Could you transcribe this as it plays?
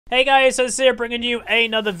Hey guys, so here bringing you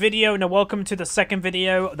another video, and welcome to the second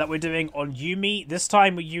video that we're doing on Yuumi. This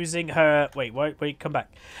time we're using her... Wait, come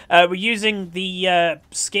back. We're using the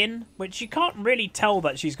skin, which you can't really tell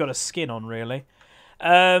that she's got a skin on, really.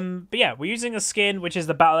 But yeah, we're using a skin, which is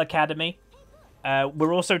the Battle Academy.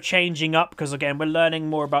 We're also changing up, because again, we're learning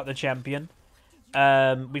more about the champion.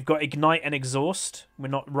 We've got Ignite and Exhaust. We're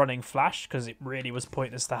not running Flash, because it really was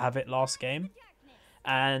pointless to have it last game.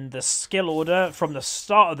 And the skill order from the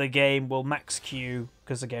start of the game will max Q,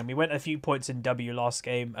 because again, we went a few points in W last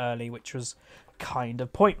game early, which was kind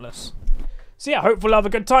of pointless. So yeah, hopefully I'll have a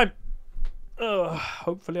good time.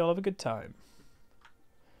 Hopefully I'll have a good time.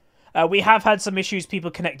 We have had some issues, people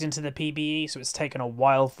connecting to the PBE, so it's taken a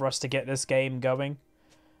while for us to get this game going.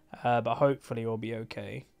 But hopefully we'll be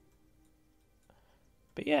okay.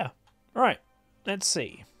 But yeah, alright, let's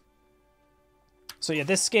see. So yeah,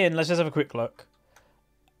 this skin, let's just have a quick look.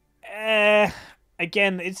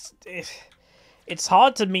 Again, it's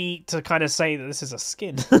hard to me to kind of say that this is a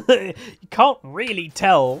skin. You can't really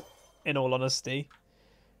tell, in all honesty.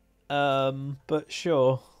 But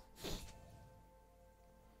sure.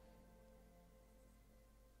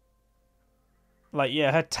 Like,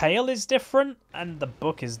 yeah, her tail is different, and the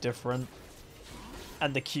book is different,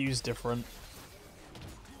 and the Q's different.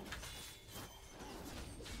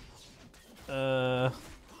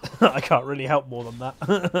 I can't really help more than that.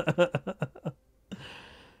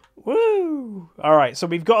 Woo! Alright, so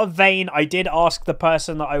we've got a Vayne. I did ask the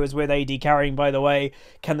person that I was with AD carrying, by the way,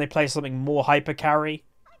 can they play something more hyper carry?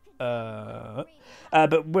 But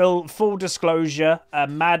full disclosure,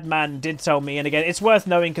 Madman did tell me, and again, it's worth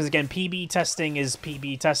knowing because, again, PB testing is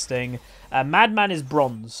PB testing. Madman is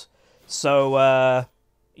bronze. So,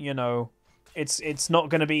 you know, it's not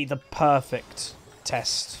going to be the perfect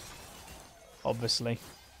test, obviously.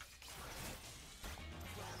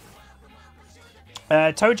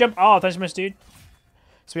 Toe jump. Oh, thanks so much, dude.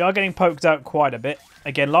 So we are getting poked out quite a bit.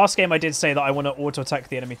 Again, last game I did say that I want to auto-attack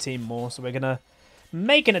the enemy team more, so we're going to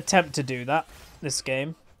make an attempt to do that this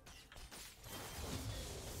game.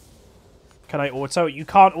 Can I auto? You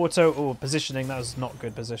can't auto. Oh, positioning. That was not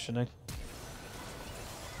good positioning.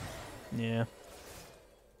 Yeah.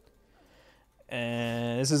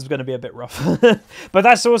 This is going to be a bit rough. But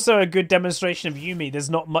that's also a good demonstration of Yuumi. There's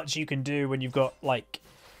not much you can do when you've got, like...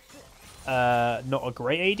 not a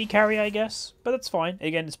great AD carry, I guess, but that's fine.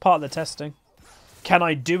 Again, it's part of the testing. Can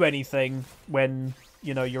I do anything when,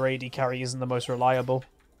 you know, your AD carry isn't the most reliable?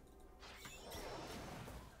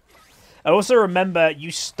 I also remember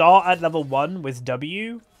you start at level 1 with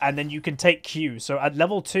W, and then you can take Q. So at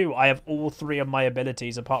level 2, I have all 3 of my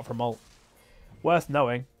abilities apart from ult. Worth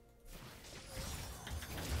knowing.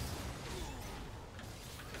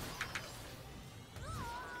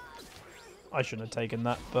 I shouldn't have taken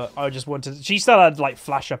that, but I just wanted... She still had, like,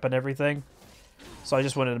 flash up and everything. So I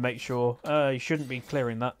just wanted to make sure. You shouldn't be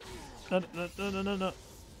clearing that. No.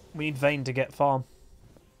 We need Vayne to get farm.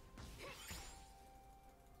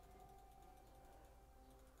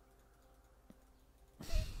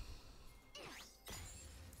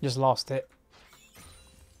 Just last hit.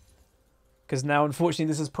 Because now,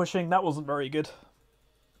 unfortunately, this is pushing. That wasn't very good.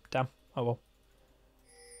 Damn. Oh, well.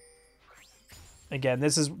 Again,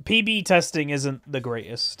 this is... PB testing isn't the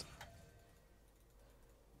greatest.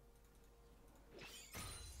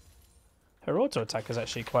 Her auto attack is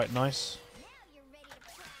actually quite nice.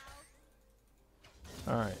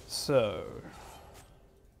 Alright, so...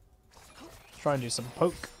 try and do some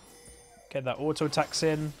poke. Get that auto attacks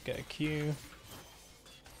in. Get a Q.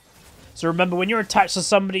 So remember, when you're attached to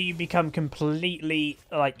somebody, you become completely...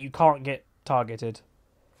 like, you can't get targeted.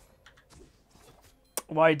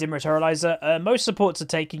 Why Dim Materializer? Most supports are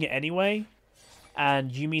taking it anyway,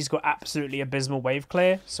 and Yuumi's got absolutely abysmal wave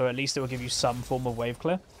clear, so at least it will give you some form of wave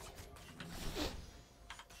clear.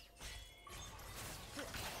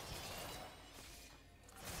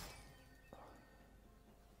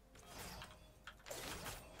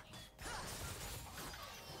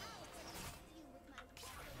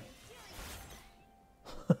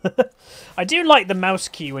 I do like the mouse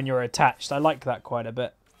key when you're attached. I like that quite a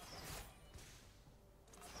bit.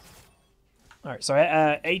 Alright, so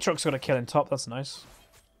Aatrox's got a kill in top. That's nice.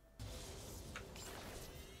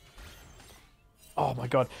 Oh my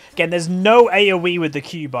god. Again, there's no AoE with the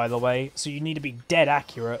Q, by the way, so you need to be dead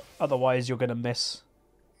accurate. Otherwise, you're going to miss.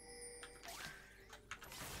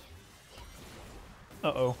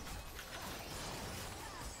 Uh-oh.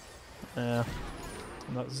 Yeah.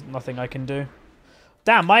 There's nothing I can do.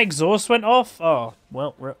 Damn, my exhaust went off? Oh,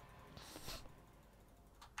 well, rip.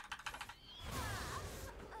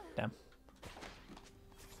 Damn.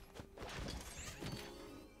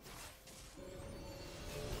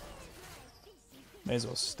 May as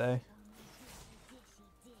well stay.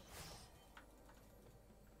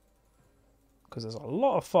 Because there's a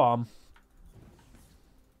lot of farm.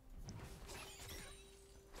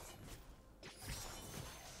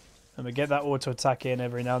 And we get that auto attack in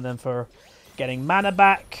every now and then for getting mana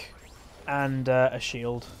back and a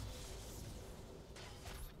shield.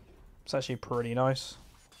 It's actually pretty nice.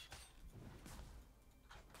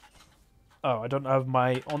 Oh, I don't have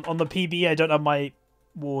my... On the PB, I don't have my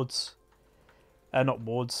wards. Not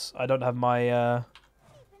wards. I don't have my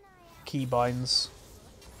keybinds.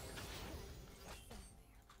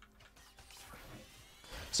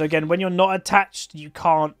 So again, when you're not attached, you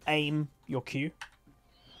can't aim your Q.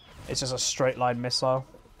 It's just a straight line missile.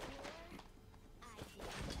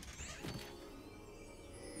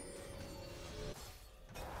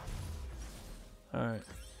 Alright.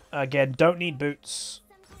 Again, don't need boots.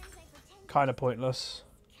 Kind of pointless.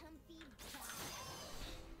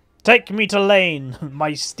 Take me to lane,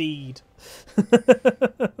 my steed.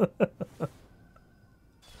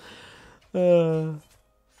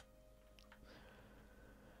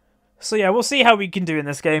 So yeah, we'll see how we can do in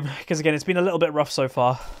this game, because again, it's been a little bit rough so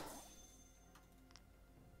far.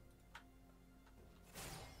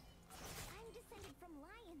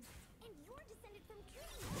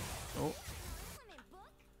 Oh,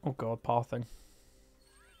 oh god, pathing.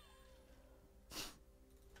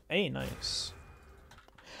 Hey, nice.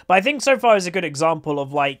 But I think so far is a good example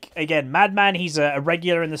of, like, again, Madman, he's a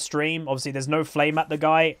regular in the stream. Obviously, there's no flame at the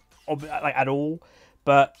guy, like, at all.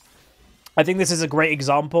 But I think this is a great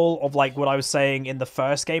example of, like, what I was saying in the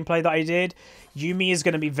first gameplay that I did. Yuumi is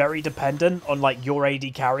going to be very dependent on, like, your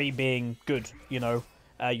AD carry being good, you know.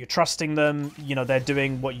 You're trusting them, you know, they're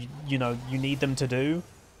doing what, you know, you need them to do.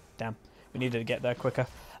 Damn, we needed to get there quicker.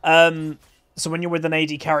 So when you're with an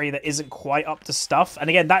AD carry that isn't quite up to stuff, and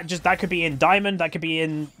again, that could be in Diamond, that could be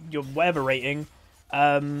in your whatever rating,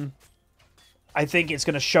 I think it's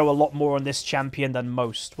going to show a lot more on this champion than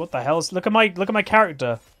most. What the hell? Look at my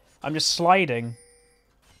character. I'm just sliding.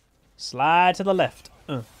 Slide to the left.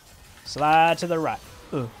 Slide to the right.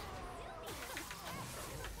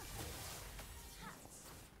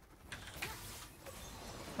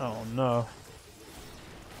 Oh no.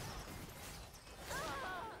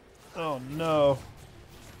 Oh no.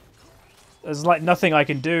 There's like nothing I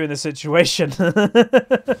can do in this situation.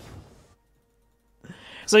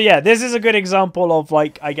 So yeah, this is a good example of,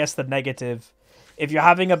 like, I guess the negative. If you're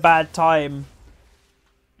having a bad time,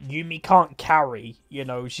 Yuumi can't carry. You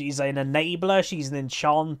know, she's an enabler, she's an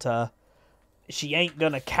enchanter. She ain't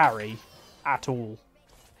gonna carry at all.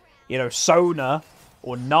 You know, Sona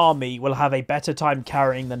or Nami will have a better time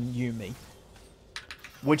carrying than Yuumi.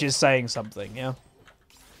 Which is saying something, yeah?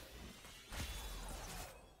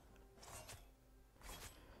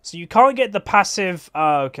 So you can't get the passive...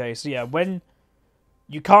 okay, so yeah, when...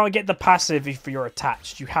 You can't get the passive if you're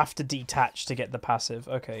attached. You have to detach to get the passive.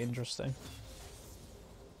 Okay, interesting.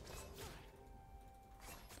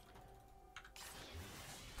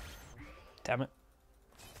 Damn it.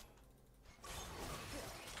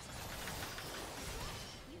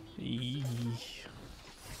 Eee.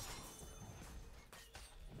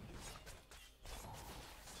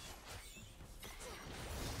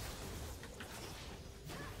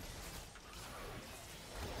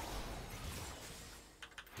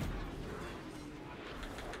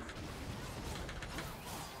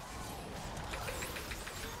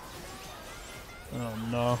 Oh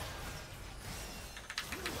no.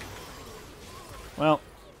 Well.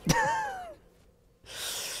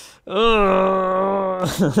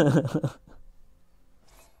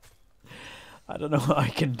 I don't know what I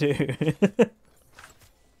can do.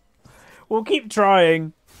 We'll keep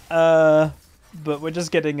trying. But we're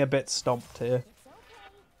just getting a bit stomped here.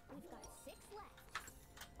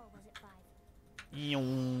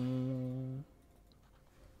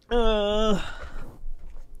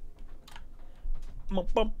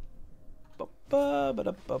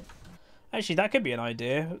 Actually, that could be an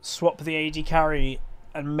idea. Swap the AD carry,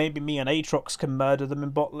 and maybe me and Aatrox can murder them in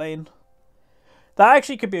bot lane. That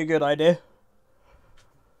actually could be a good idea.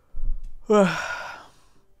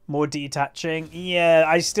 More detaching. Yeah,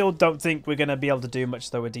 I still don't think we're going to be able to do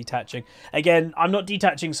much, though, with detaching. Again, I'm not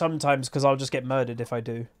detaching sometimes because I'll just get murdered if I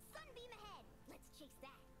do.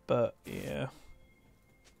 But, yeah.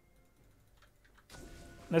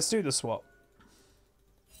 Let's do the swap.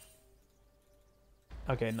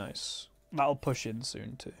 Okay, nice. That'll push in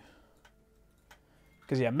soon, too.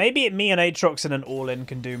 Because, yeah, maybe me and Aatrox in an all-in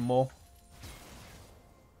can do more.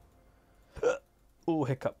 Ooh,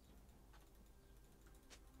 hiccup.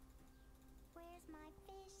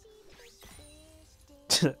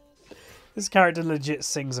 This character legit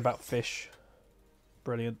sings about fish.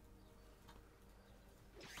 Brilliant.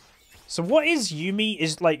 So what is Yuumi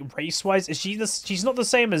is like race-wise? Is she she's not the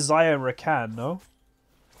same as Zaya and Rakan, no?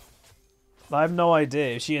 I have no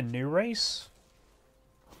idea. Is she a new race?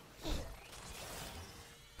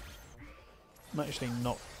 I'm actually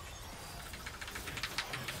not.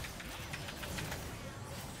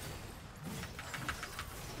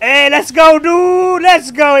 Hey, let's go, dude!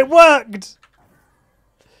 Let's go! It worked!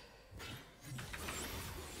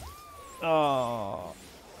 Oh.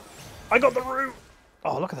 I got the root!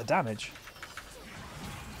 Oh, look at the damage.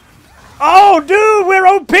 Oh, dude! We're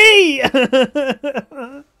OP!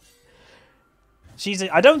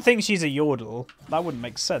 I don't think she's a Yordle. That wouldn't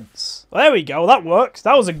make sense. Well, there we go. That worked.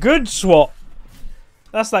 That was a good swap.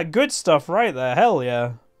 That's that good stuff right there. Hell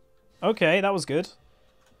yeah. Okay, that was good.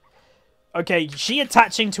 Okay, she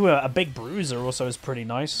attaching to a big bruiser also is pretty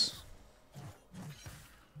nice.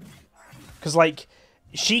 Because, like,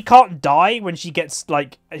 she can't die when she gets,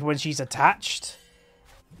 like, when she's attached.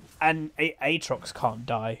 And Aatrox can't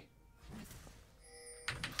die.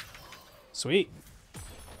 Sweet.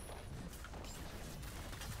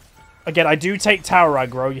 Again, I do take tower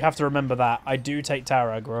aggro. You have to remember that. I do take tower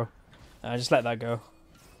aggro. Just let that go.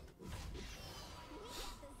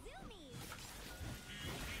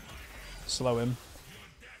 Slow him.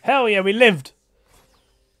 Hell yeah, we lived!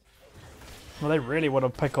 Well, they really want to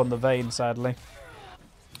pick on the Vayne, sadly.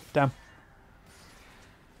 Damn.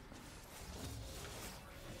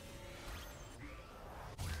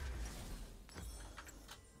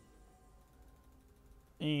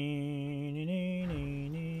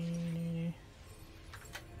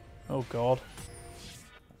 Oh god.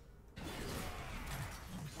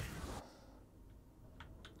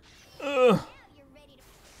 Ugh.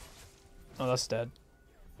 Oh, that's dead.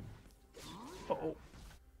 Uh-oh.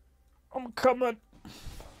 I'm coming.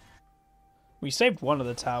 We saved one of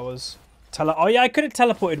the towers. Oh yeah, I could have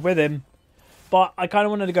teleported with him. But I kind of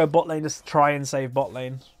wanted to go bot lane just to try and save bot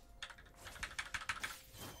lane.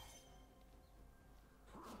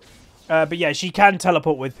 But yeah, she can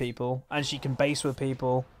teleport with people. And she can base with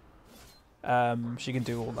people. She can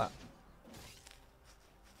do all that.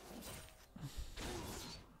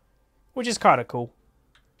 Which is kind of cool.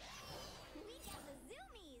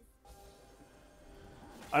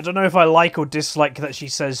 I don't know if I like or dislike that she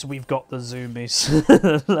says we've got the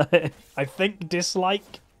zoomies. I think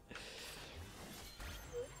dislike.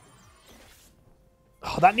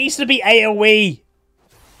 Oh, that needs to be AoE.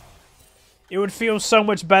 It would feel so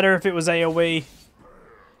much better if it was AoE.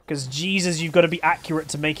 Because Jesus, you've got to be accurate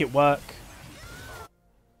to make it work.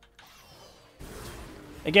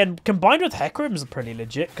 Again, combined with Hecarim's pretty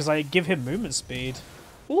legit because I give him movement speed.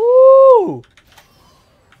 Ooh!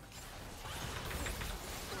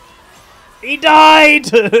 He died!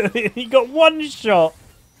 He got one shot.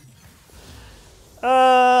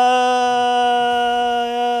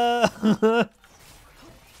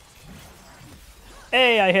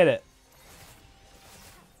 Hey, I hit it.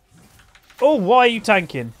 Oh, why are you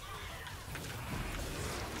tanking?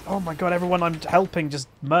 Oh my god, everyone I'm helping just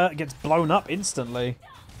gets blown up instantly.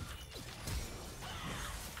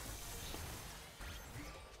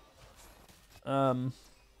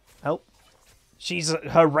 Help.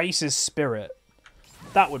 Her race is Spirit.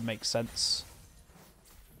 That would make sense.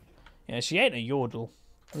 Yeah, she ain't a Yordle.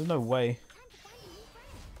 There's no way.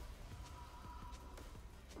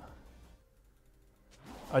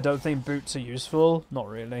 I don't think boots are useful. Not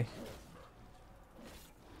really.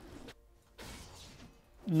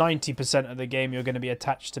 90% of the game you're going to be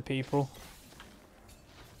attached to people.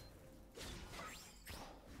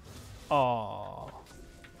 Aww.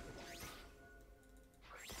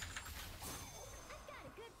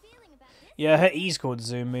 Yeah, her E's called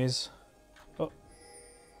Zoomies. Oh.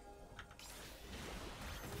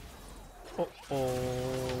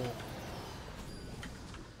 Uh-oh.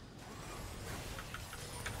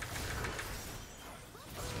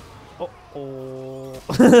 Uh-oh.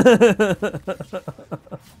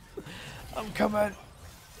 I'm coming.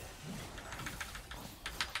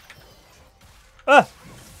 Ah!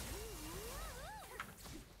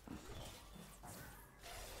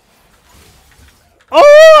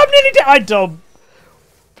 Oh, I'm nearly dead. I died.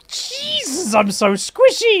 Jesus, I'm so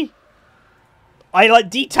squishy. I like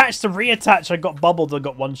detached to reattach. I got bubbled and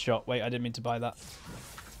got one shot. Wait, I didn't mean to buy that.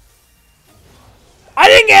 I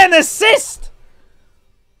didn't get an assist.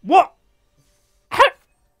 What? How?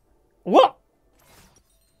 What?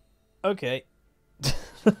 Okay.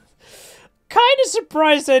 Kind of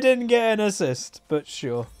surprised I didn't get an assist, but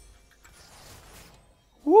sure.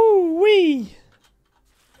 Woo wee.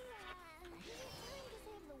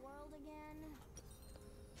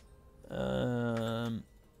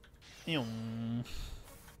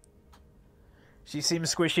 She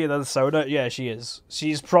seems squishier than Soda. Yeah, she is.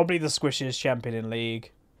 She's probably the squishiest champion in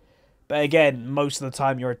League. But again, most of the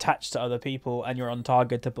time you're attached to other people and you're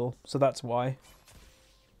untargetable. So that's why.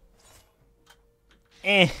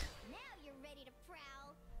 Eh.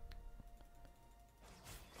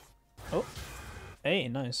 Oh. Hey,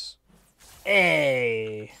 nice.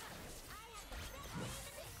 Hey.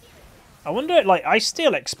 I wonder, like, I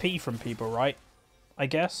steal XP from people, right? I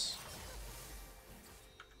guess.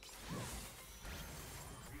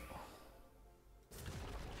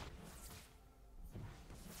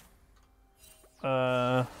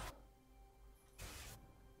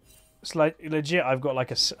 It's like, legit, I've got,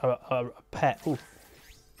 like, a pet. Ooh.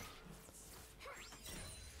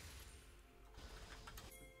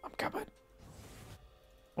 I'm coming.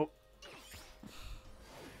 Oh.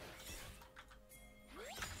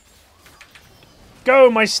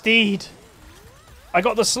 Go, my steed! I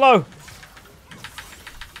got the slow.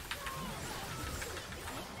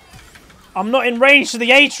 I'm not in range to the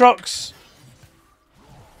Aatrox.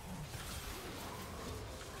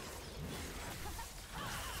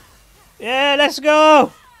 Yeah, let's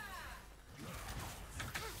go!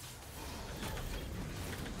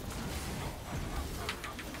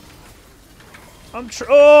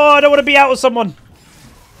 Oh, I don't want to be out with someone.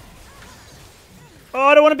 Oh,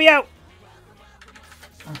 I don't want to be out.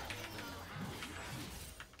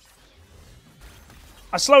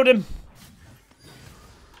 I slowed him.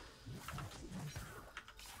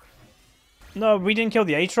 No, we didn't kill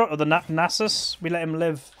the Aatrox or the Nasus. We let him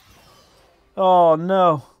live. Oh,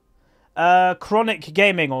 no. Chronic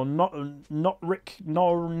Gaming or not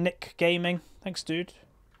Nick Gaming. Thanks, dude.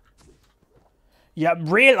 Yeah,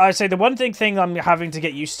 I say the one thing I'm having to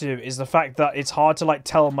get used to is the fact that it's hard to like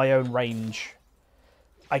tell my own range.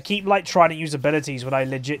 I keep like trying to use abilities when I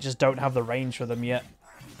legit just don't have the range for them yet.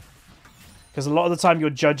 Because a lot of the time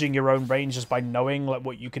you're judging your own range just by knowing like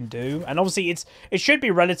what you can do, and obviously it should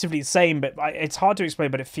be relatively the same, but it's hard to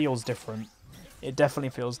explain. But it feels different. It definitely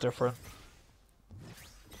feels different.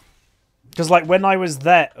 Because, like, when I was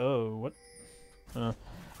there... Oh, what?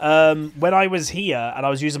 When I was here and I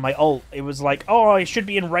was using my ult, it was like, oh, I should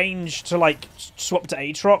be in range to, like, swap to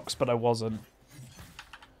Aatrox, but I wasn't.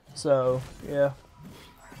 So, yeah.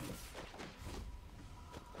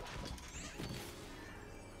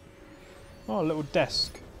 Oh, a little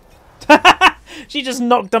desk. She just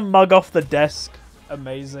knocked a mug off the desk.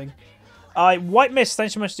 Amazing. White Mist,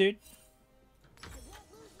 thanks so much, dude.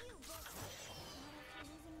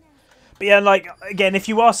 But yeah, like, again, if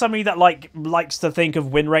you are somebody that, like, likes to think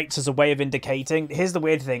of win rates as a way of indicating, here's the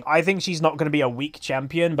weird thing. I think she's not going to be a weak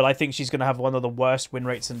champion, but I think she's going to have one of the worst win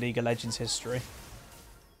rates in League of Legends history.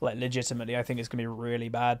 Like, legitimately, I think it's going to be really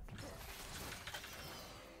bad.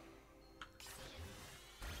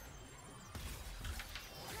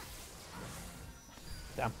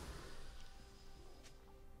 Damn.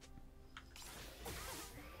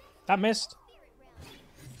 That missed.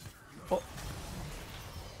 Oh.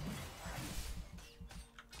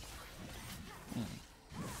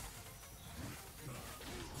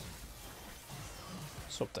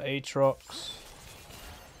 Swap to Aatrox.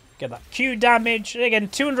 Get that Q damage. Again,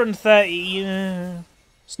 230.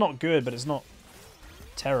 It's not good, but it's not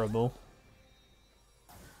terrible.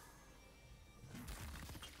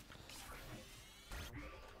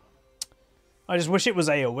 I just wish it was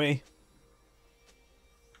AoE.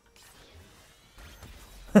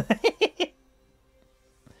 Can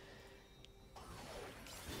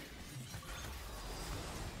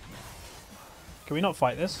we not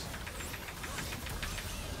fight this?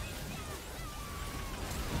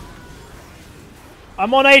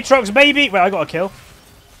 I'm on Aatrox, baby! Wait, I got a kill.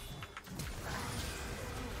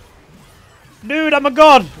 Dude, I'm a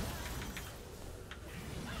god!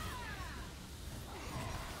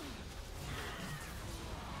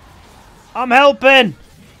 I'm helping!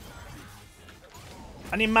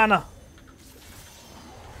 I need mana.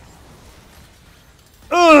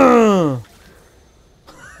 Ugh!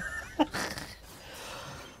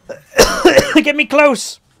 Get me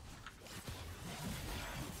close!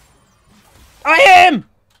 I am!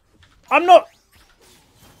 I'm not...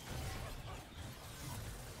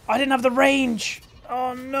 I didn't have the range!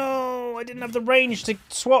 Oh no! I didn't have the range to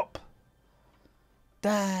swap.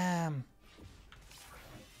 Damn.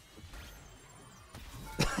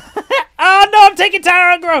 Oh no! I'm taking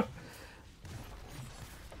tower aggro!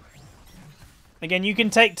 Again, you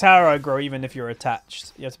can take tower aggro even if you're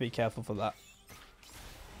attached. You have to be careful for that.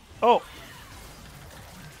 Oh!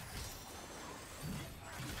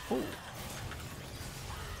 Ooh.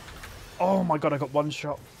 Oh my god, I got one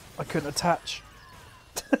shot. I couldn't attach.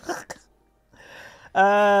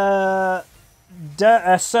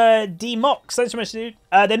 Sir D Mox, thanks so much, dude.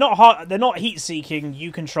 They're not hard. They're not heat seeking.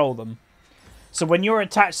 You control them. So when you're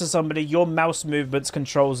attached to somebody, your mouse movements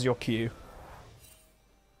controls your Q.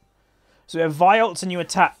 So if Violts and you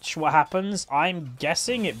attach, what happens? I'm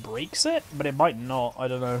guessing it breaks it, but it might not. I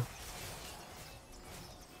don't know.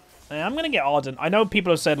 I'm gonna get Ardent. I know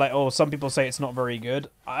people have said like, oh, some people say it's not very good.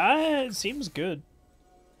 It seems good.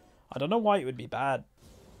 I don't know why it would be bad.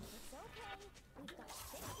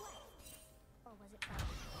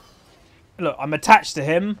 Look, I'm attached to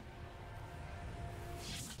him,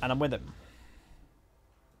 and I'm with him.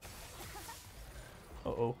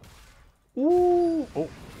 Uh-oh. Ooh. Oh.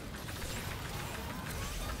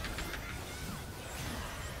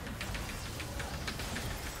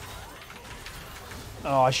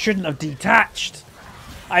 Oh, I shouldn't have detached.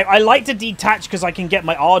 I like to detach because I can get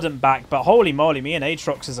my Ardent back, but holy moly, me and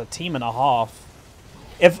Aatrox is a team and a half.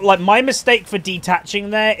 If, like, my mistake for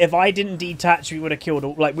detaching there, if I didn't detach, we would have killed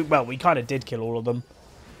all, like, we kind of did kill all of them.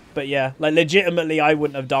 But yeah, like, legitimately, I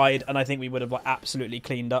wouldn't have died, and I think we would have, like, absolutely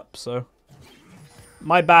cleaned up, so.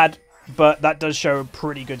 My bad, but that does show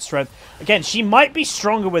pretty good strength. Again, she might be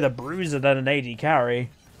stronger with a bruiser than an AD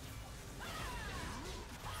carry.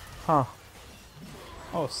 Huh.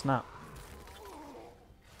 Oh, snap.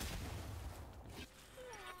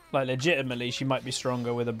 Like, legitimately, she might be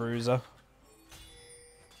stronger with a bruiser.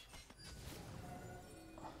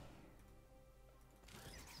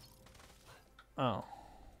 Oh.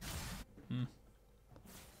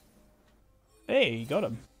 Hey, you got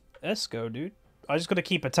him. Let's go, dude. I just got to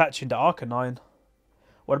keep attaching to Arcanine.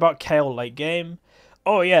 What about Kale late game?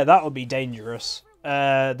 Oh, yeah, that would be dangerous.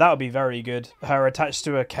 That would be very good. Her attached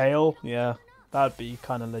to a Kale, yeah. That would be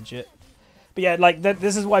kind of legit. But yeah, like,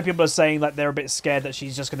 this is why people are saying that they're a bit scared that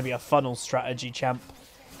she's just going to be a funnel strategy champ.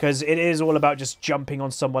 Because it is all about just jumping on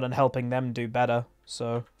someone and helping them do better.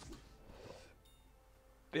 So,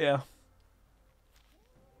 yeah.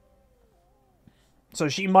 So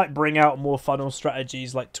she might bring out more funnel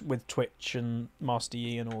strategies like with Twitch and Master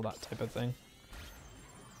Yi and all that type of thing.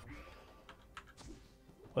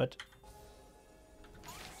 What?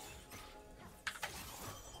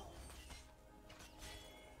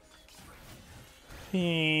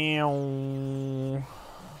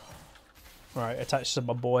 Right, attached to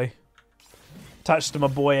my boy. Attached to my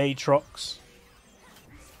boy Aatrox.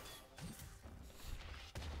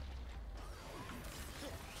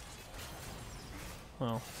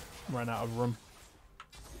 Oh, ran out of room.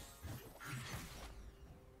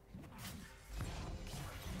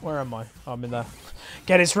 Where am I? Oh, I'm in there.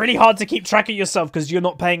 Again, it's really hard to keep track of yourself because you're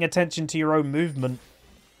not paying attention to your own movement.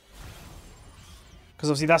 Because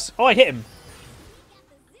obviously that's... Oh, I hit him.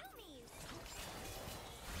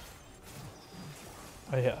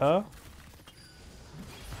 I hit her.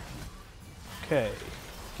 Okay.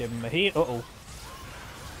 Give him a heal. Uh-oh.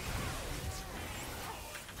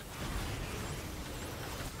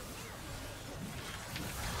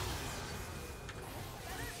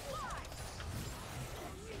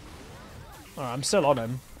 Alright, I'm still on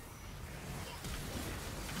him.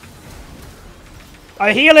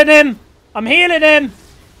 I'm healing him! I'm healing him!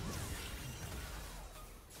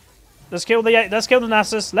 Let's kill the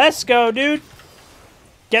Nasus. Let's go, dude!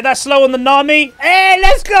 Get that slow on the Nami. Hey,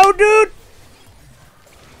 let's go, dude!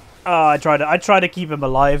 Oh, I tried to keep him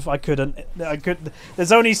alive. I couldn't.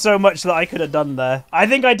 There's only so much that I could have done there. I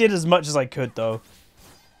think I did as much as I could, though.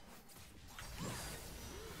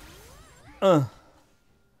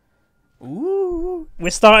 Ooh.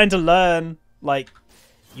 We're starting to learn, like,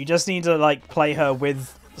 you just need to, like, play her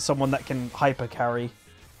with someone that can hyper carry.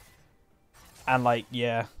 And, like,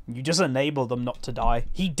 yeah, you just enable them not to die.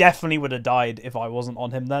 He definitely would have died if I wasn't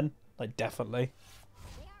on him then. Like, definitely.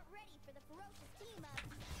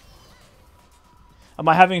 Am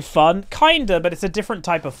I having fun? Kinda, but it's a different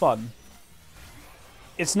type of fun.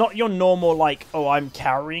 It's not your normal, like, oh, I'm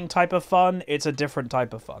carrying type of fun. It's a different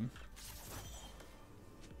type of fun.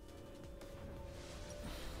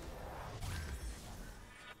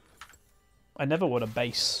 I never want a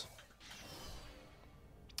base.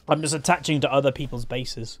 I'm just attaching to other people's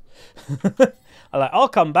bases. I'm like, I'll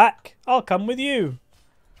come back. I'll come with you.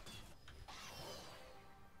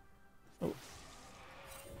 Oh.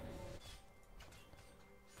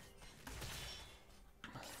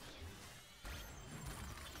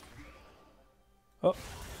 Oh.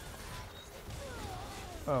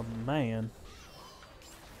 Oh, man.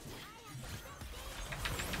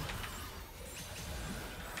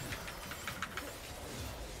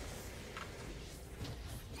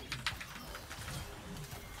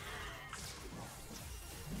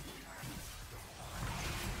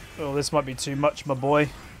 Oh, this might be too much, my boy.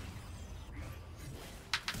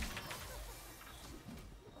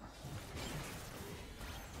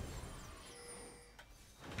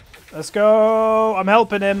 Let's go. I'm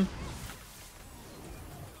helping him.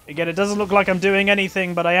 Again, it doesn't look like I'm doing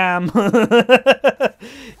anything, but I am.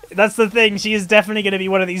 That's the thing. She is definitely going to be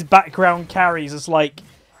one of these background carries. It's like,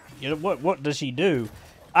 you know, what does she do?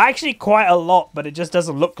 Actually, quite a lot, but it just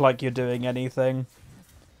doesn't look like you're doing anything.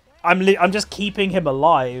 I'm just keeping him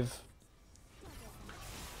alive,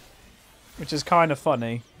 which is kind of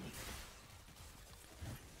funny.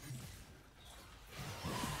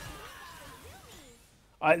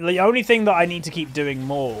 The only thing that I need to keep doing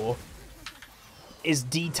more is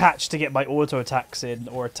detach to get my auto attacks in,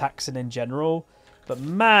 or attacks in general. But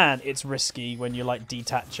man, it's risky when you're like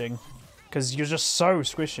detaching, because you're just so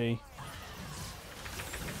squishy.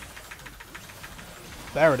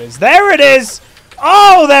 There it is. There it is!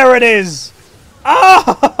 Oh, there it is!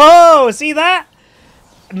 Oh, see that?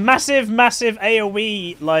 Massive, massive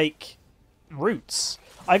AoE, like, roots.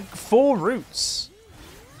 4 roots.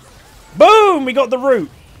 Boom! We got the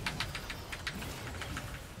root.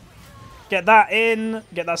 Get that in.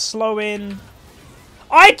 Get that slow in.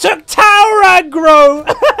 I took tower aggro!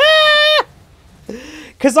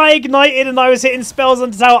 Because I ignited and I was hitting spells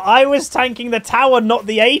on the tower. I was tanking the tower, not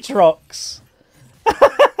the Aatrox.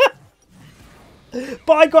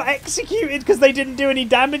 But I got executed because they didn't do any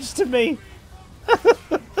damage to me.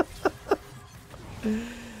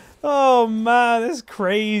 Oh man, this is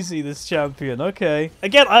crazy, this champion. Okay.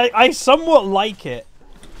 Again, I somewhat like it.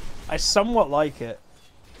 I somewhat like it.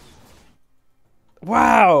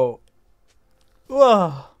 Wow.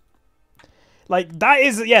 Whoa. Like, that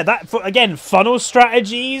is, yeah, that, again, funnel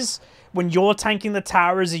strategies, when you're tanking the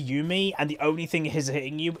tower as a Yuumi, and the only thing is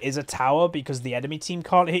hitting you is a tower because the enemy team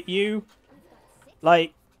can't hit you.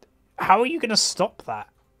 Like, how are you going to stop that?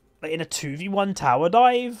 Like, in a 2v1 tower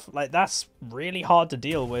dive? Like, that's really hard to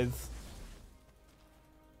deal with.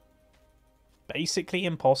 Basically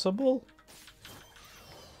impossible.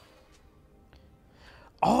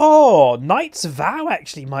 Oh, Knight's Vow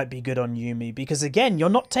actually might be good on Yuumi, because again, you're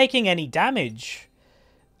not taking any damage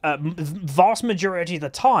vast majority of the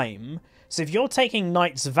time. So if you're taking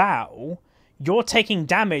Knight's Vow, you're taking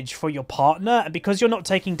damage for your partner, and because you're not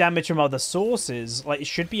taking damage from other sources, like, it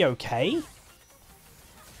should be okay.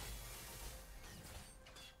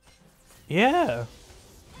 Yeah.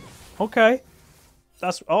 Okay.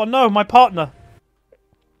 That's... Oh no, my partner.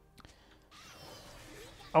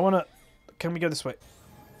 I wanna... Can we go this way?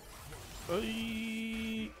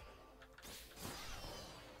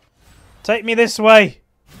 Take me this way.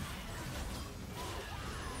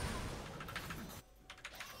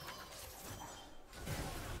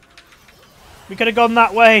 We could have gone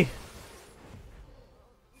that way.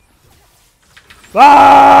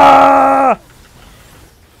 Ah!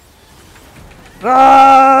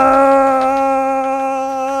 Ah!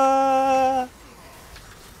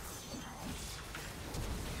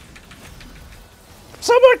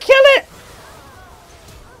 Someone kill it!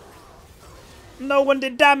 No one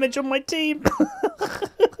did damage on my team.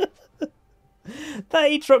 That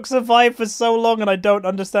Aatrox survived for so long and I don't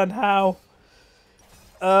understand how.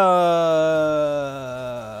 That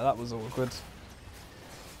was awkward.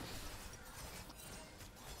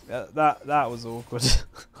 That was awkward.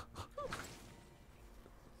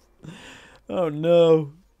 Oh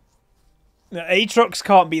no. Aatrox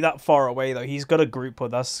can't be that far away though. He's got to group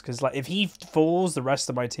with us because, like, if he falls, the rest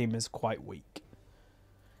of my team is quite weak.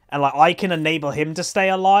 And, like, I can enable him to stay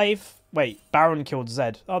alive. Wait, Baron killed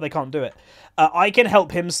Zed. Oh, they can't do it. I can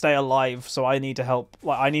help him stay alive, so I need to help.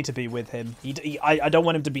 Like, I need to be with him. I don't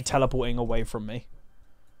want him to be teleporting away from me.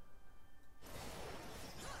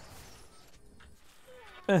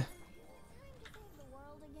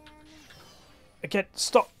 Again,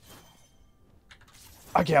 stop.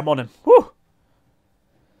 Okay, I'm on him. Whew.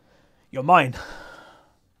 You're mine.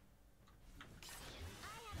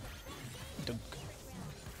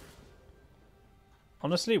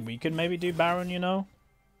 Honestly, we could maybe do Baron, you know?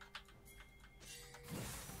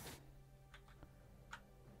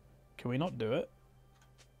 Can we not do it?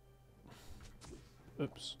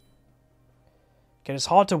 Oops. Okay, it's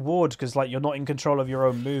hard to ward because, like, you're not in control of your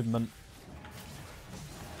own movement.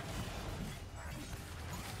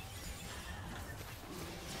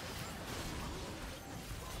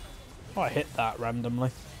 Oh, I hit that randomly.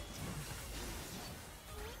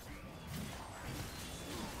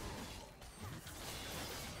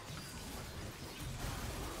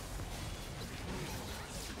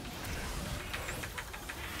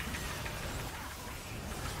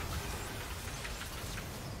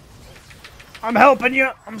 I'm helping you!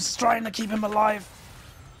 I'm just trying to keep him alive.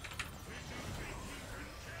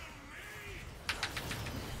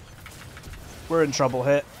 We're in trouble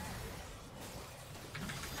here.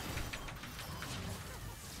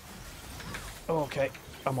 Okay,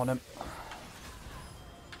 I'm on him.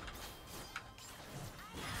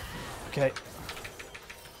 Okay.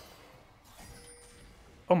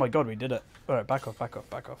 Oh my god, we did it. Alright, back off, back off,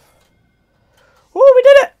 back off. Oh, we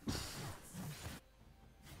did it!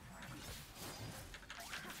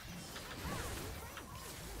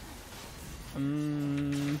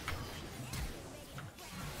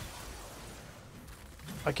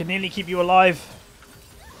 I can nearly keep you alive.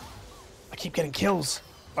 I keep getting kills.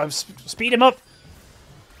 Speed him up.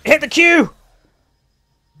 Hit the Q!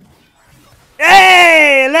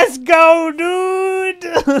 Hey! Let's go, dude!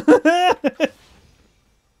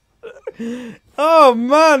 Oh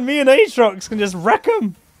man, me and Aatrox can just wreck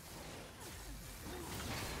him.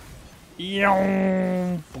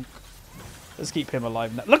 Let's keep him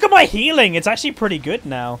alive now. Look at my healing. It's actually pretty good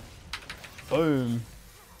now. Boom.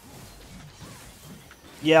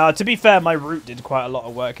 Yeah, to be fair, my root did quite a lot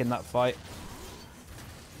of work in that fight.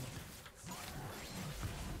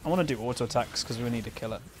 I want to do auto attacks because we need to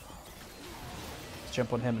kill it. Let's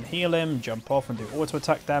jump on him and heal him. Jump off and do auto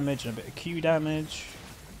attack damage and a bit of Q damage.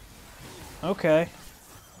 Okay.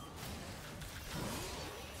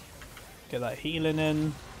 Get that healing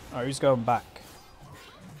in. Oh, who's going back?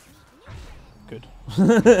 Good.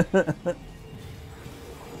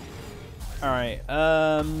 Alright,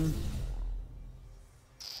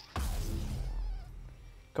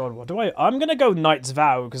 God, what do I'm gonna go Knight's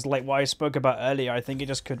Vow, because like what I spoke about earlier, I think it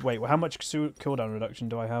just could... Wait, well, how much cooldown reduction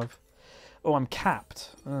do I have? Oh, I'm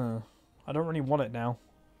capped. I don't really want it now.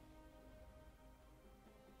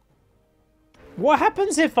 What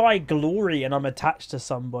happens if I glory and I'm attached to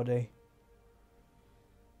somebody?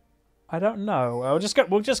 I don't know. We'll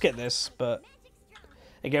just get this, but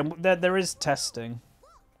again, there is testing.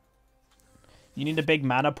 You need a big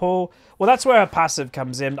mana pool. Well, that's where her passive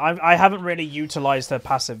comes in. I haven't really utilized her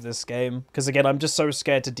passive this game because again, I'm just so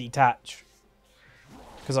scared to detach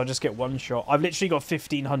because I'll just get one shot. I've literally got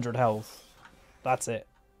 1500 health. That's it.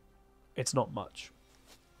 It's not much.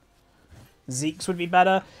 Zeke's would be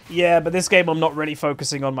better. Yeah, but this game I'm not really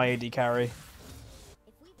focusing on my AD carry.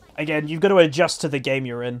 Again, you've got to adjust to the game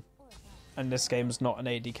you're in. And this game's not an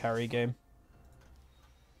AD carry game.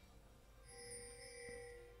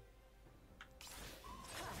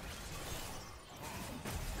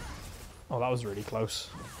 Oh, that was really close.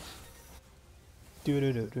 Yeah,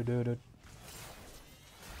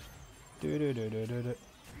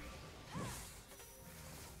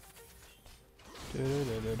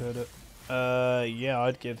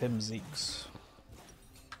 I'd give him Zeke's.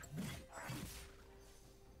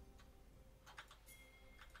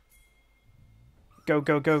 Go,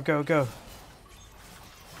 go, go, go, go.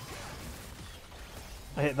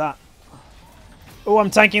 I hit that. Oh,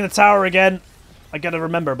 I'm tanking the tower again. I gotta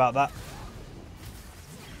remember about that.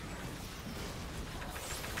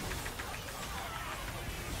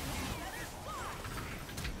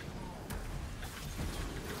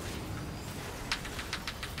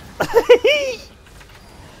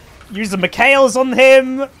 Use the Mikhails on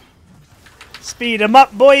him. Speed him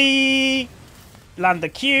up, boy. Land the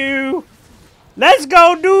Q. Let's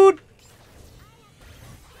go, dude.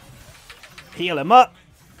 Heal him up.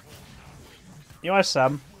 You are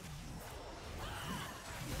Sam.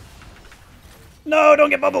 No, don't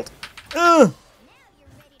get bubbled. Oh,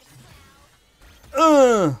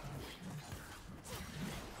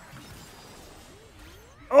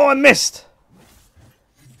 I missed.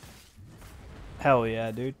 Hell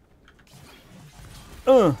yeah, dude.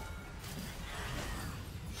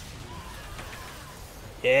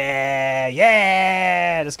 Yeah,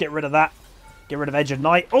 yeah. Let's get rid of that. Get rid of Edge of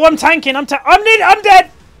Night. Oh, I'm tanking. I'm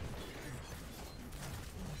dead.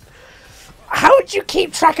 How would you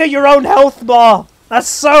keep track of your own health bar? That's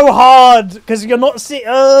so hard because you're not see.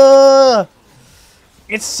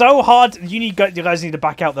 It's so hard. You guys need to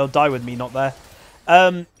back out. They'll die with me not there.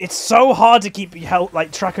 It's so hard to keep your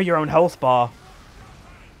track of your own health bar.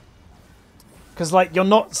 Because, like, you're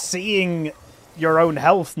not seeing your own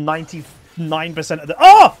health 99% of the...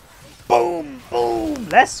 Oh! Boom! Boom!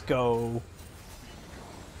 Let's go.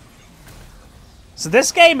 So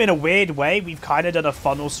this game, in a weird way, we've kind of done a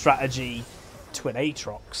funnel strategy to an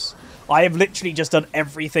Aatrox. I have literally just done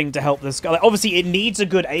everything to help this guy. Like, obviously, it needs a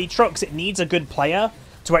good Aatrox. It needs a good player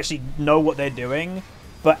to actually know what they're doing.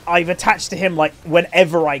 But I've attached to him, like,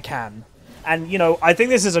 whenever I can. And, you know, I think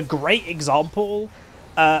this is a great example...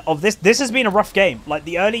 of this. This has been a rough game. Like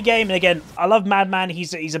the early game, and again, I love Madman.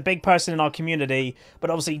 He's a big person in our community,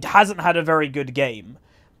 but obviously he hasn't had a very good game.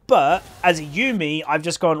 But as a Yuumi, I've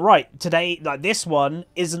just gone right today. Like this one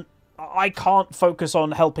isn't. I can't focus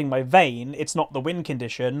on helping my Vayne. It's not the win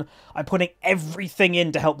condition. I'm putting everything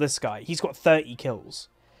in to help this guy. He's got 30 kills.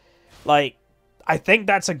 Like I think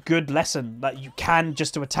that's a good lesson, that you can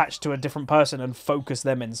just to attach to a different person and focus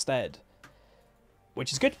them instead.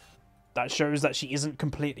 Which is good. That shows that she isn't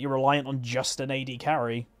completely reliant on just an AD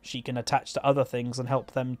carry. She can attach to other things and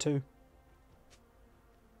help them too.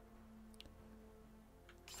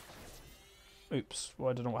 Oops, well,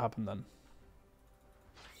 I don't know what happened then.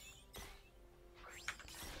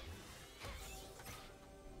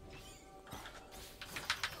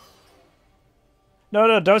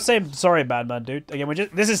 No, don't say sorry, Madman, dude. Again,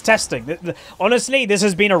 this is testing. Honestly, this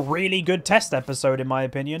has been a really good test episode, in my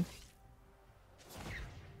opinion.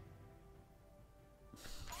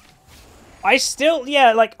 I still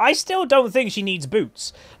don't think she needs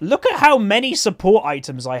boots. Look at how many support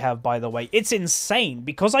items I have, by the way. It's insane.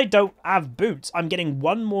 Because I don't have boots, I'm getting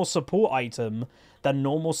one more support item than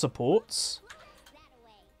normal supports.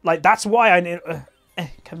 Like, that's why I need...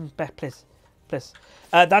 come back, please. Please.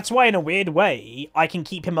 That's why, in a weird way, I can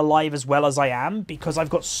keep him alive as well as I am, because I've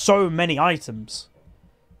got so many items.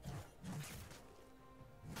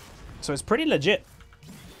 So it's pretty legit.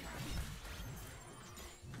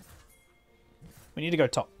 We need to go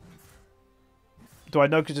top. Do I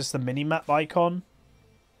know because it's the mini-map icon?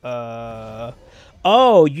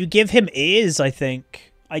 Oh, you give him ears, I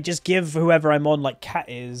think. I just give whoever I'm on, like, cat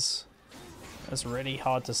ears. That's really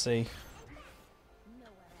hard to see.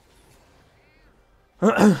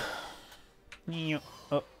 Oh,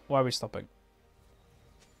 why are we stopping?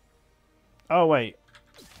 Oh, wait.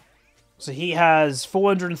 So he has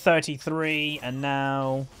 433 and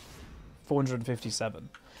now 457.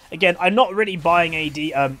 Again, I'm not really buying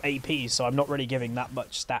AP, so I'm not really giving that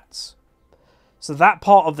much stats. So that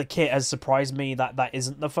part of the kit has surprised me that that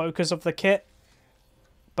isn't the focus of the kit.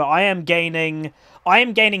 But I am gaining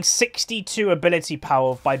 62 ability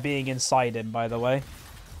power by being inside him, by the way.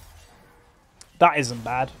 That isn't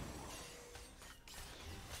bad.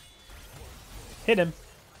 Hit him.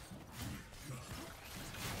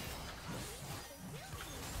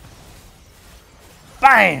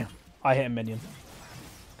 Bam! I hit a minion.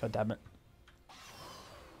 God damn it.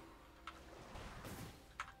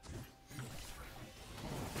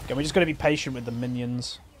 Okay, we just gotta be patient with the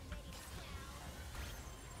minions.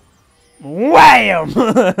 Wham!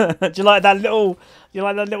 Do you like that little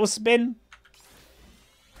spin?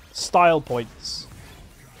 Style points.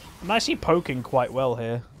 I'm actually poking quite well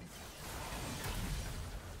here.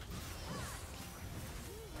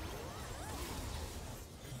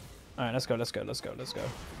 Alright, let's go. I'm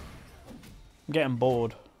getting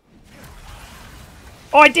bored.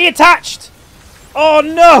 Oh, I detached! Oh,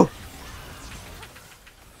 no!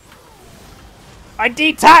 I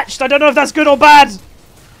detached! I don't know if that's good or bad!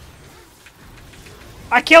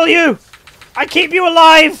 I kill you! I keep you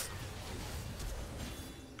alive!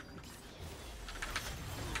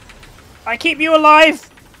 I keep you alive!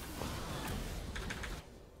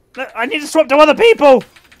 I need to swap to other people!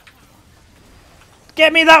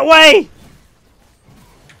 Get me that way!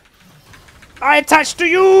 I attach to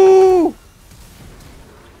you!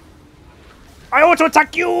 I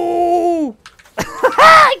auto-attack you!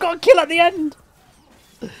 I got a kill at the end!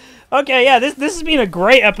 Okay, yeah, this has been a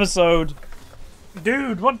great episode.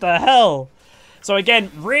 Dude, what the hell? So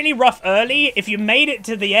again, really rough early. If you made it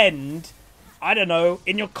to the end, I don't know,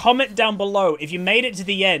 in your comment down below, if you made it to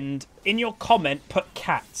the end, in your comment, put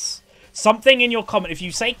cats. Something in your comment. If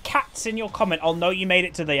you say cats in your comment, I'll know you made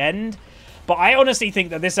it to the end. But I honestly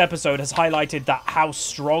think that this episode has highlighted that how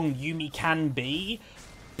strong Yuumi can be.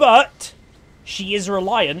 But she is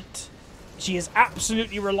reliant. She is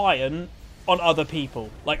absolutely reliant on other people.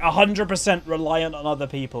 Like 100% reliant on other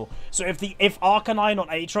people. So if Arcanine on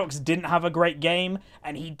Aatrox didn't have a great game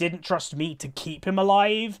and he didn't trust me to keep him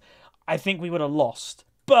alive, I think we would have lost.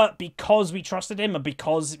 But because we trusted him and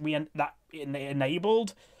because we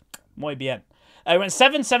enabled, muy bien. We went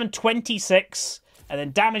 7-7, 26, and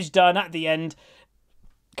then damage done at the end.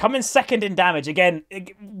 Coming second in damage. Again,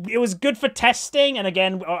 it was good for testing, and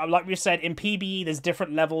again, like we said, in PBE, there's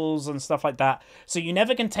different levels and stuff like that, so you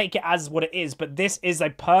never can take it as what it is, but this is a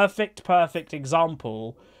perfect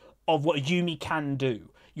example of what Yuumi can do.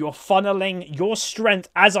 You're funneling your strength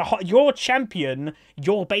as your champion,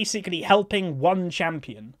 you're basically helping one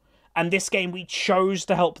champion. And this game, we chose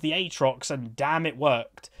to help the Aatrox, and damn, it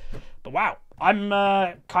worked. But wow, I'm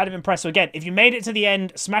kind of impressed. So again, if you made it to the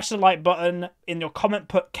end, smash the like button. In your comment,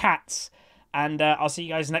 put cats. And I'll see you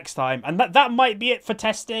guys next time. And that might be it for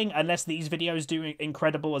testing, unless these videos do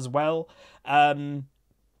incredible as well.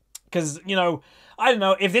 Because, you know, I don't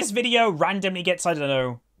know, if this video randomly gets, I don't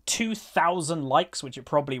know, 2,000 likes, which it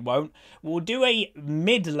probably won't, we'll do a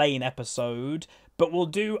mid lane episode, but we'll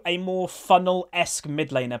do a more funnel-esque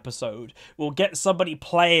mid lane episode. We'll get somebody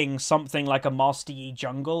playing something like a Master Yi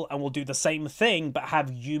jungle, and we'll do the same thing, but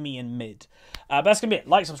have Yuumi in mid. But that's going to be it.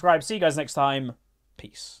 Like, subscribe. See you guys next time.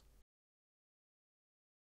 Peace.